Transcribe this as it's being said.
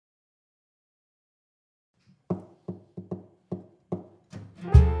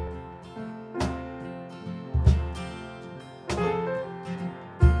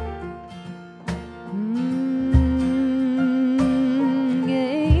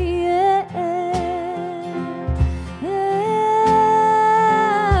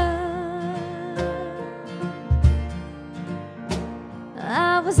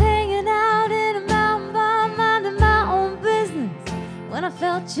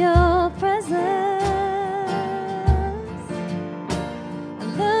your presence. I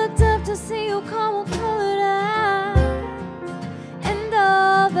looked up to see your caramel-colored eyes and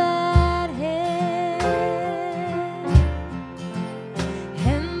all that hair,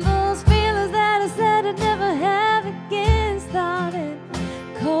 and those feelings that I said I'd never have again started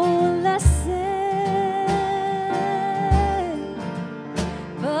coalescing.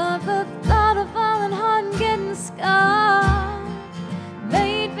 But the thought of falling hard and getting scarred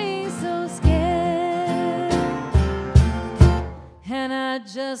made me so scared, and I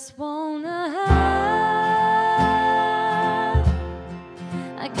just wanna hide.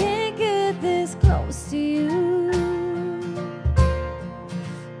 I can't get this close to you.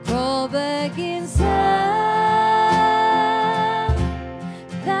 Crawl back inside.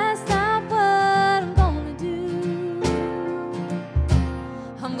 That's not what I'm gonna do.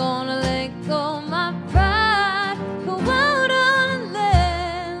 I'm gonna let go of my pride, go out on a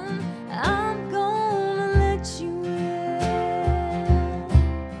limb. I'm gonna let you in.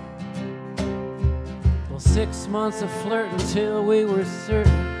 Well, 6 months of flirting till we were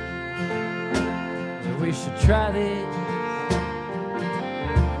certain that we should try this.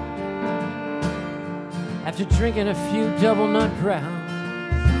 After drinking a few double nut browns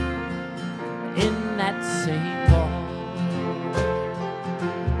in that same bar,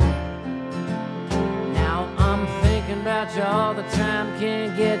 now I'm thinking about you all the time,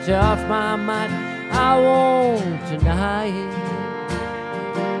 can't get you off my mind. I won't deny it.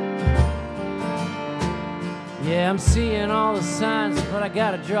 Yeah, I'm seeing all the signs, but I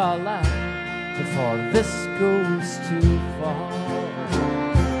gotta draw a line before this goes too far.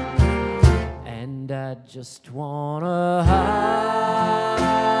 And I just wanna hide.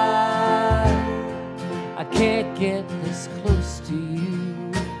 I can't get this close to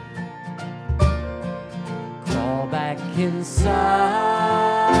you. Crawl back inside,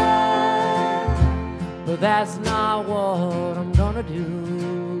 but that's not what I'm gonna do.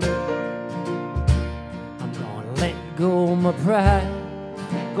 I'm gonna let go of my pride,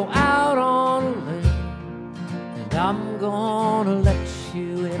 go out on a limb, and I'm gonna let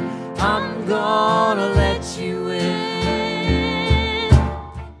you in. I'm gonna let you in.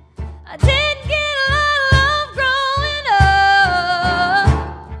 I didn't get a lot of love growing up.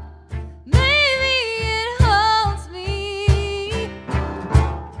 Maybe it haunts me.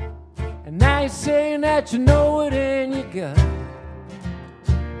 And now you're saying that you know it in your gut,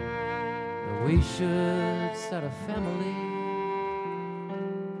 that we should start a family.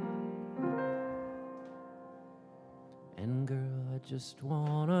 And girl, I just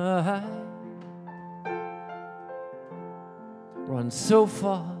wanna hide, run so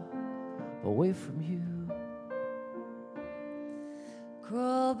far away from you.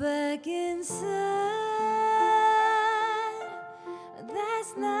 Crawl back inside.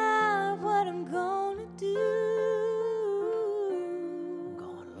 That's not what I'm gonna do. I'm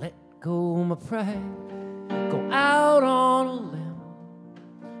gonna let go of my pride, go out on a limb,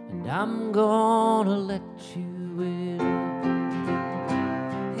 and I'm gonna let you in.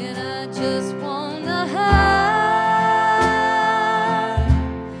 And I just wanna hide,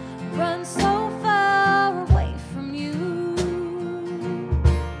 run so far away from you.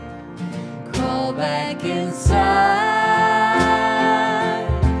 Crawl back inside,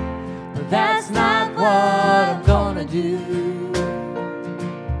 But that's not what I'm gonna do.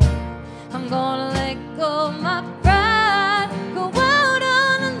 I'm gonna let go of my pride, go out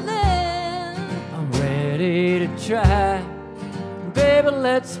on a limb. I'm ready to try, baby,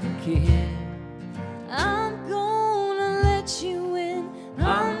 let's begin.